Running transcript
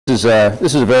This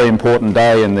is a very important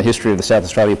day in the history of the South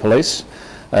Australia Police.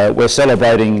 We're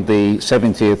celebrating the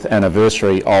 70th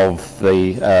anniversary of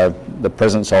the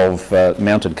presence of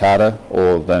Mounted Carter,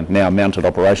 or the now Mounted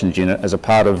Operations Unit, as a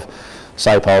part of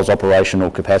SAPOL's operational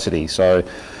capacity. So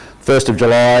 1st of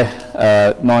July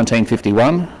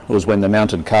 1951 was when the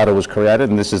Mounted Carter was created,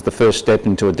 and this is the first step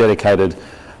into a dedicated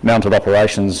mounted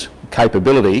operations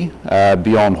capability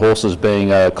beyond horses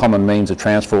being a common means of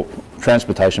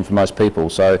transportation for most people.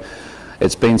 So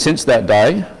it's been since that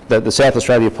day that the South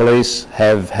Australia Police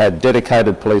have had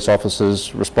dedicated police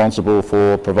officers responsible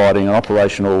for providing an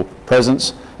operational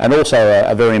presence and also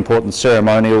a very important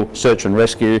ceremonial search and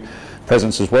rescue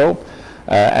presence as well.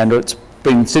 And it's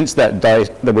been since that day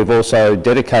that we've also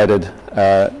dedicated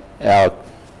our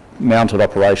mounted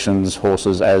operations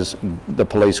horses as the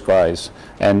police greys.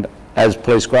 And as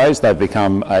police greys, they've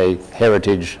become a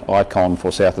heritage icon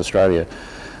for South Australia.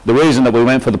 The reason that we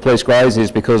went for the police greys is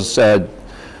because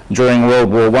during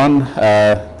World War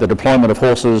I, the deployment of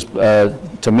horses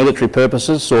to military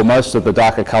purposes saw most of the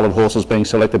darker coloured horses being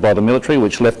selected by the military,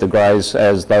 which left the greys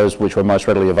as those which were most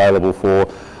readily available for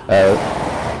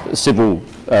civil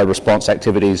response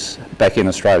activities back in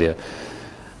Australia.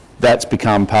 That's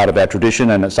become part of our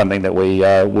tradition, and it's something that we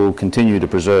will continue to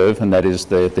preserve, and that is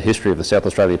the history of the South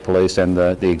Australia Police and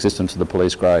the existence of the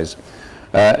police greys.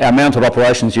 Our Mounted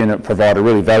Operations Unit provide a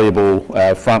really valuable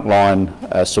frontline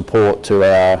support to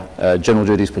our general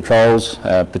duties patrols,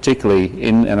 particularly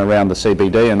in and around the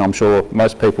CBD, and I'm sure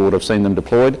most people would have seen them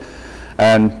deployed.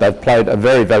 And they've played a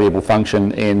very valuable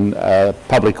function in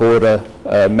public order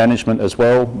management as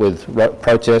well, with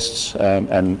protests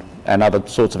and other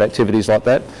sorts of activities like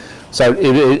that. So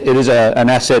it is an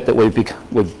asset that we've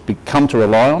come to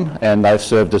rely on, and they've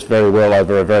served us very well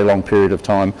over a very long period of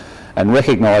time. And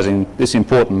recognising this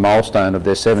important milestone of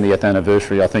their 70th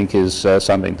anniversary, I think, is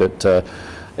something that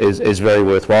is very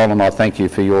worthwhile, and I thank you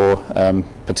for your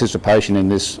participation in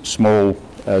this small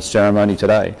ceremony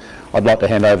today. I'd like to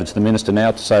hand over to the Minister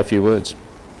now to say a few words.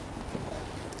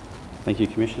 Thank you,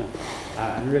 Commissioner.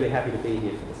 I'm really happy to be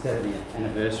here for the 70th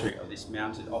anniversary of this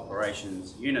Mounted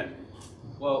Operations Unit.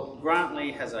 Well,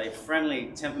 Grantley has a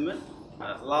friendly temperament,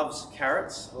 loves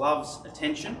carrots, loves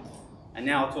attention, and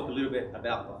now I'll talk a little bit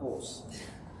about the horse.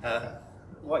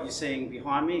 What you're seeing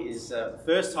behind me is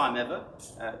first time ever,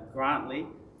 Grantley,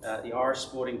 the Irish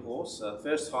sporting horse,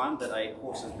 first time that a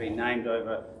horse has been named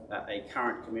over a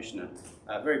current commissioner.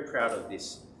 Very proud of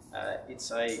this. It's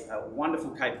a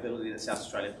wonderful capability that South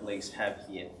Australia Police have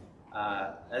here.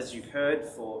 As you've heard,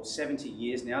 for 70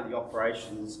 years now, the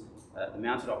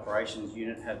Mounted Operations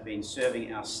Unit have been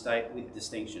serving our state with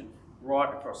distinction right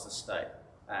across the state.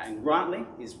 And Grantley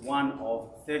is one of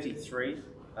 33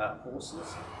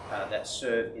 horses that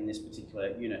serve in this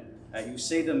particular unit. You'll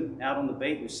see them out on the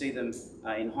beat, you'll see them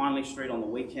in Hindley Street on the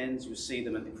weekends, you'll see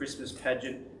them at the Christmas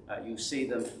pageant, you'll see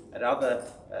them at other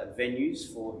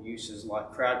venues for uses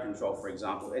like crowd control, for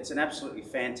example. It's an absolutely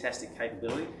fantastic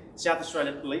capability. South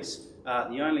Australia Police,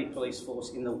 the only police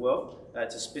force in the world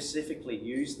to specifically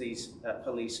use these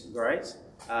police greys.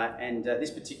 And this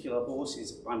particular horse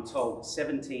is, I'm told,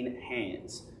 17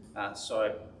 hands.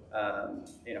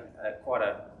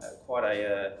 Quite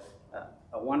a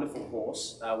wonderful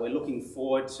horse. We're looking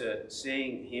forward to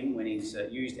seeing him when he's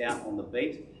used out on the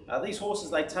beat. These horses,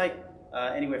 they take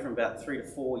anywhere from about 3 to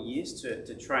 4 years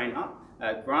to train up.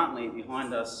 Grantley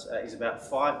behind us is about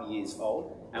 5 years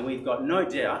old, and we've got no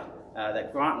doubt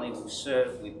that Grantley will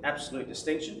serve with absolute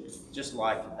distinction, just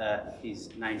like his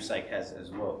namesake has as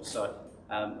well. So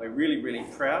we're really, really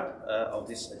proud of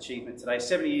this achievement today.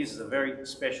 70 years is a very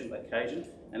special occasion,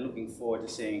 and looking forward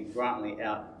to seeing Grantley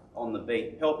out on the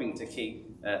beat, helping to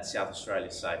keep South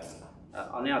Australia safe.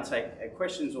 I'll now take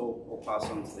questions or pass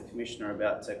on to the Commissioner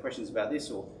about questions about this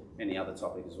or any other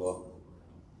topic as well.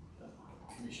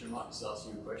 Commissioner, I might just ask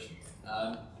you a question.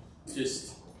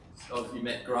 You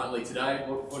met Grantley today.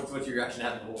 What's your reaction to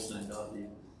having a horse named after you?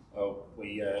 Well,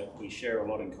 we share a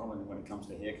lot in common when it comes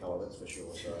to hair colour, that's for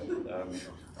sure. So I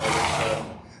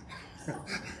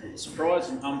was surprised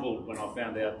and humbled when I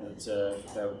found out that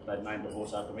they'd named the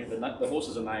horse after me. The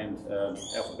horses are named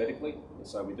alphabetically,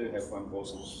 so we do have one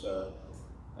horse that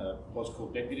was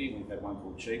called Deputy, we've had one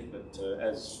called Chief, but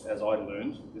as I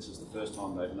learned, this is the first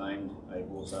time they've named a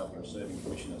horse after a serving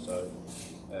commissioner, so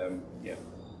yeah,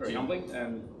 very humbling,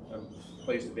 and I'm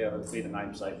pleased to be able to be the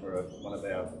namesake for one of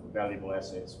our valuable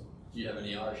assets. Do you have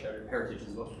any Irish heritage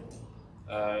as well?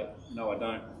 No, I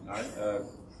don't. No.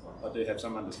 I do have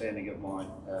some understanding of my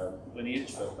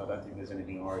lineage, but I don't think there's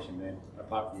anything Irish in there,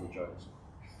 apart from the jokes.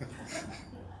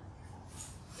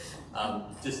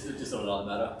 Just on another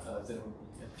matter,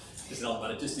 Just another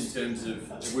matter, just in terms of,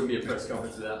 it wouldn't be a press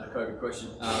conference without a COVID question.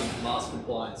 Mask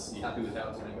compliance, are you happy with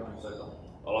how it's been going so far?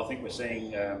 Well, I think we're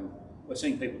seeing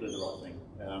people do the right thing.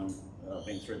 I've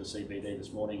been through the CBD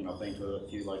this morning, and I've been to a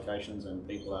few locations, and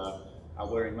people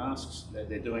are wearing masks.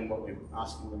 They're doing what we're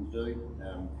asking them to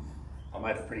do. I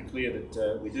made it pretty clear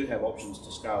that we do have options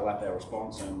to scale up our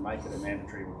response and make it a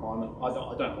mandatory requirement. I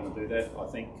don't want to do that. I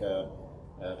think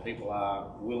people are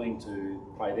willing to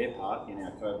play their part in our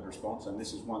COVID response, and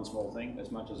this is one small thing, as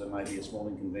much as it may be a small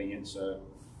inconvenience.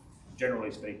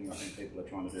 Generally speaking, I think people are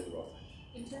trying to do the right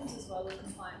thing. In terms as well of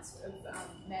compliance of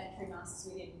mandatory masks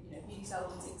within beauty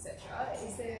salons, etc.,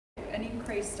 is there an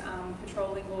increased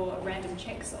patrolling or random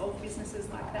checks of businesses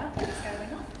like that scaling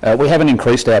up? We haven't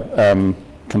increased our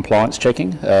compliance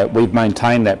checking. We've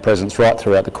maintained that presence right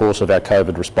throughout the course of our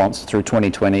COVID response through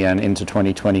 2020 and into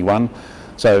 2021.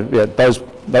 So yeah, those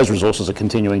resources are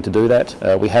continuing to do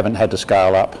that. We haven't had to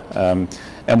scale up.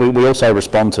 And we also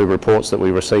respond to reports that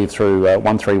we receive through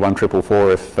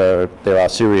 131444 if there are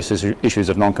serious issues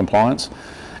of non-compliance.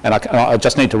 And I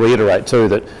just need to reiterate too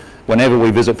that whenever we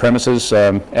visit premises,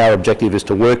 our objective is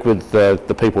to work with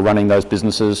the people running those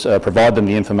businesses, provide them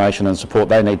the information and support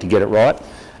they need to get it right.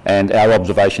 And our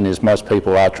observation is most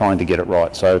people are trying to get it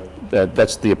right. So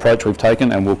that's the approach we've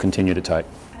taken and will continue to take.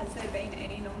 Has there been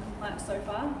any non-compliance so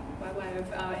far by way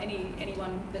of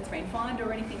anyone that's been fined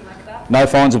or anything like that? No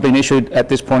fines have been issued at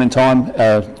this point in time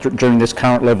during this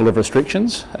current level of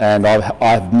restrictions, and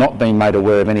I've not been made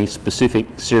aware of any specific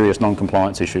serious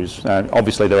non-compliance issues.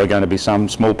 Obviously there are going to be some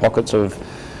small pockets of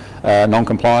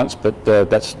non-compliance, but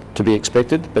that's to be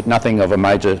expected, but nothing of a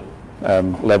major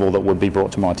level that would be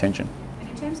brought to my attention.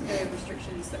 In terms of the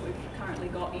restrictions that we've currently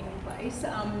got in place,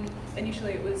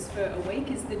 initially it was for a week.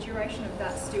 Is the duration of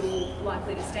that still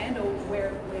likely to stand, or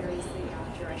where is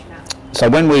the duration at? So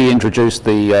when we introduced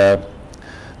the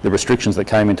restrictions that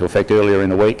came into effect earlier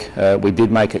in the week, we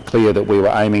did make it clear that we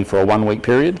were aiming for a 1 week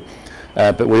period,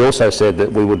 but we also said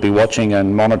that we would be watching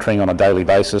and monitoring on a daily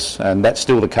basis, and that's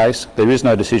still the case. There is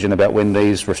no decision about when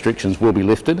these restrictions will be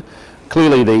lifted.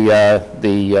 Clearly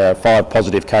the 5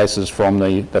 positive cases from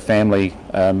the family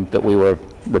that we were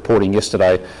reporting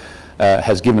yesterday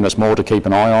has given us more to keep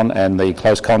an eye on, and the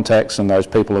close contacts and those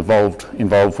people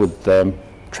involved with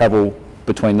travel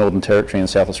between Northern Territory and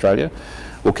South Australia.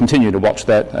 We'll continue to watch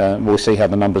that. We'll see how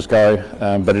the numbers go,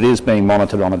 but it is being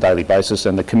monitored on a daily basis,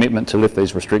 and the commitment to lift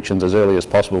these restrictions as early as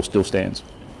possible still stands.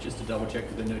 Just to double check,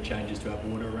 there are no changes to our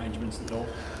border arrangements at all?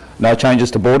 No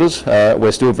changes to borders.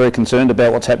 We're still very concerned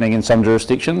about what's happening in some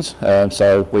jurisdictions,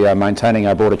 so we are maintaining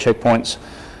our border checkpoints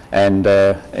and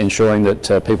ensuring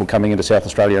that people coming into South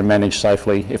Australia are managed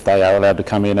safely if they are allowed to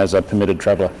come in as a permitted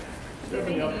traveller. Have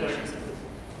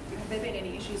there been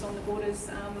any issues on the borders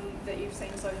that you've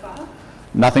seen so far?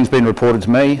 Nothing's been reported to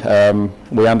me.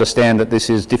 We understand that this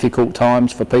is difficult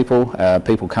times for people.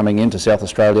 People coming into South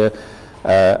Australia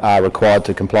are required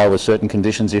to comply with certain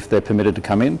conditions if they're permitted to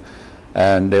come in.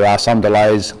 And there are some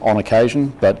delays on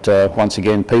occasion, but once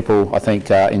again, people I think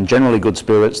are in generally good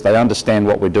spirits. They understand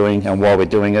what we're doing and why we're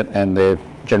doing it, and they're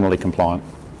generally compliant.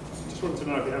 Just wanted to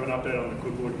know if you have an update on the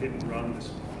Goodwood hit and run this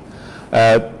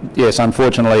Yes,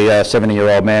 unfortunately a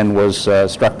 70-year-old man was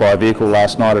struck by a vehicle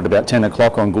last night at about 10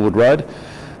 o'clock on Goodwood Road.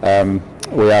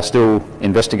 We are still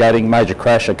investigating. Major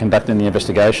Crash are conducting the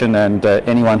investigation, and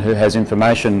anyone who has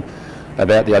information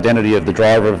about the identity of the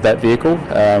driver of that vehicle,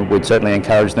 we'd certainly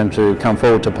encourage them to come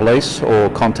forward to police or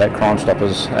contact Crime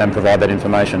Stoppers and provide that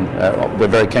information. We're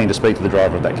very keen to speak to the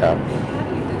driver of that car. How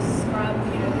do you describe,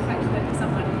 the fact that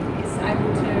someone is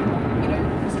able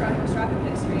to, strike a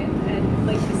pedestrian and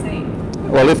leave the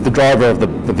scene? Well, if the driver of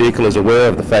the vehicle is aware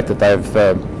of the fact that they've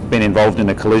been involved in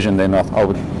a collision, then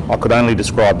I could only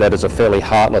describe that as a fairly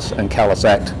heartless and callous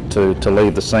act to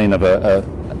leave the scene of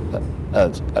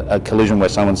a collision where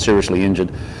someone's seriously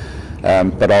injured.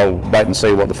 But I'll wait and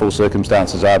see what the full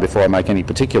circumstances are before I make any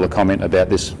particular comment about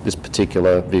this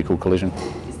particular vehicle collision.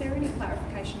 Is there any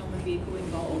clarification on the vehicle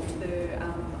involved?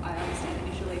 I understand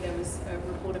initially there was a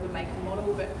report of a make and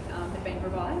model, but had been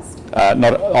revised?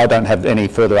 I don't have any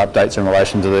further updates in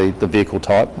relation to the vehicle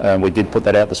type. We did put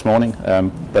that out this morning,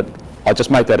 but I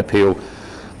just make that appeal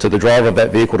to the driver of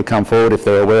that vehicle to come forward if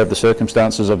they're aware of the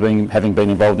circumstances of having been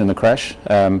involved in the crash.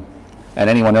 And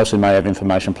anyone else who may have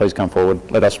information, please come forward.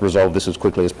 Let us resolve this as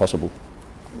quickly as possible.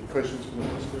 Any questions for the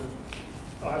Minister?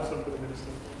 I have some for the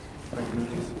Minister. Thank you,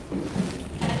 Minister.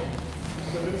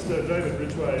 So Minister, David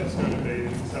Ridgway is going to be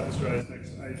South Australia's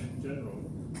next Agent General.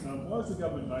 Why has the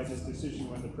government made this decision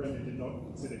when the Premier did not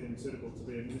consider him suitable to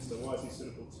be a minister? Why is he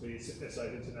suitable to be SA's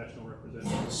international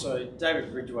representative? So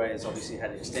David Ridgway has obviously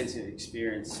had extensive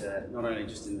experience, not only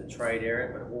just in the trade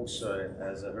area, but also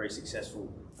as a very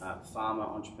successful farmer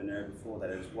entrepreneur before that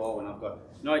as well. And I've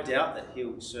got no doubt that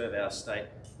he'll serve our state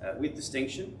with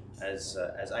distinction as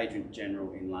Agent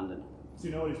General in London. Do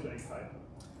you know what he's being paid?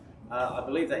 I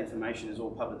believe that information is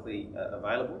all publicly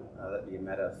available. That'd be a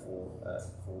matter for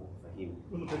him.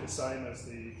 Will it be the same as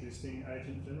the existing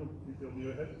Agent General? Your view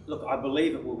ahead? Look, I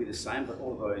believe it will be the same, but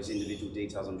all of those individual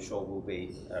details, I'm sure, will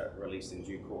be released in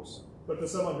due course. But for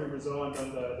someone who resigned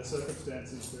under the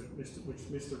circumstances which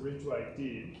Mr Ridgway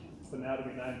did, for now to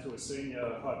be named to a senior,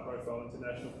 high-profile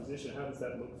international position, how does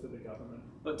that look for the government?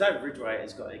 But David Ridgway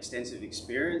has got extensive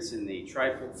experience in the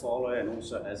trade portfolio and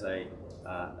also as a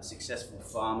successful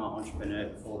farmer entrepreneur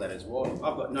before that as well.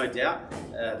 I've got no doubt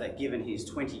that given his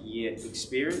 20-year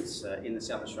experience in the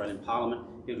South Australian Parliament,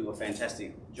 he'll do a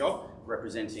fantastic job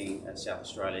representing South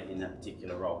Australia in that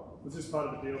particular role. Was this part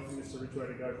of the deal for Mr Ridgway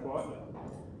to go quietly?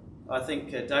 I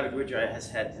think David Ridgway has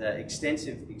had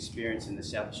extensive experience in the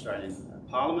South Australian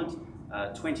Parliament,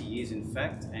 20 years in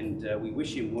fact, and we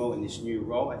wish him well in this new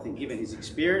role. I think given his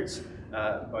experience,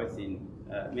 both in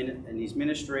his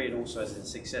ministry and also as a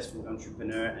successful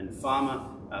entrepreneur and farmer,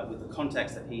 with the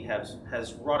contacts that he has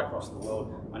right across the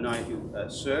world, I know he'll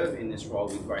serve in this role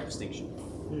with great distinction.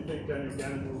 Do you think Daniel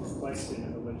Gannon will replace him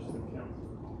in the Legislative Council?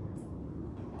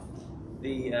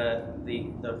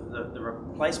 The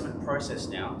replacement process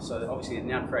now, so obviously it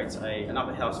now creates an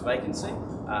upper house vacancy,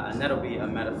 and that'll be a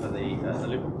matter for the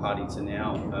Liberal Party to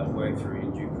now work through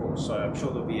in due course. So I'm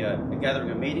sure there'll be a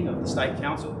meeting of the State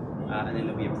Council, and then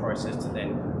there'll be a process to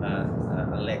then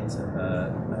elect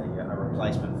a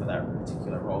replacement for that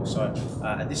particular role. So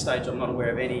at this stage I'm not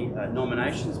aware of any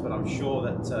nominations, but I'm sure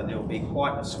that there will be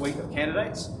quite a suite of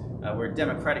candidates. We're a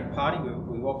democratic party,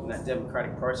 we welcome that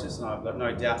democratic process, and I've got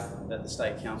no doubt that the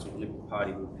State Council of the Liberal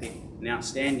Party will pick an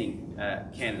outstanding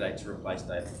candidate to replace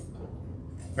David.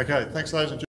 Okay, thanks ladies and gentlemen.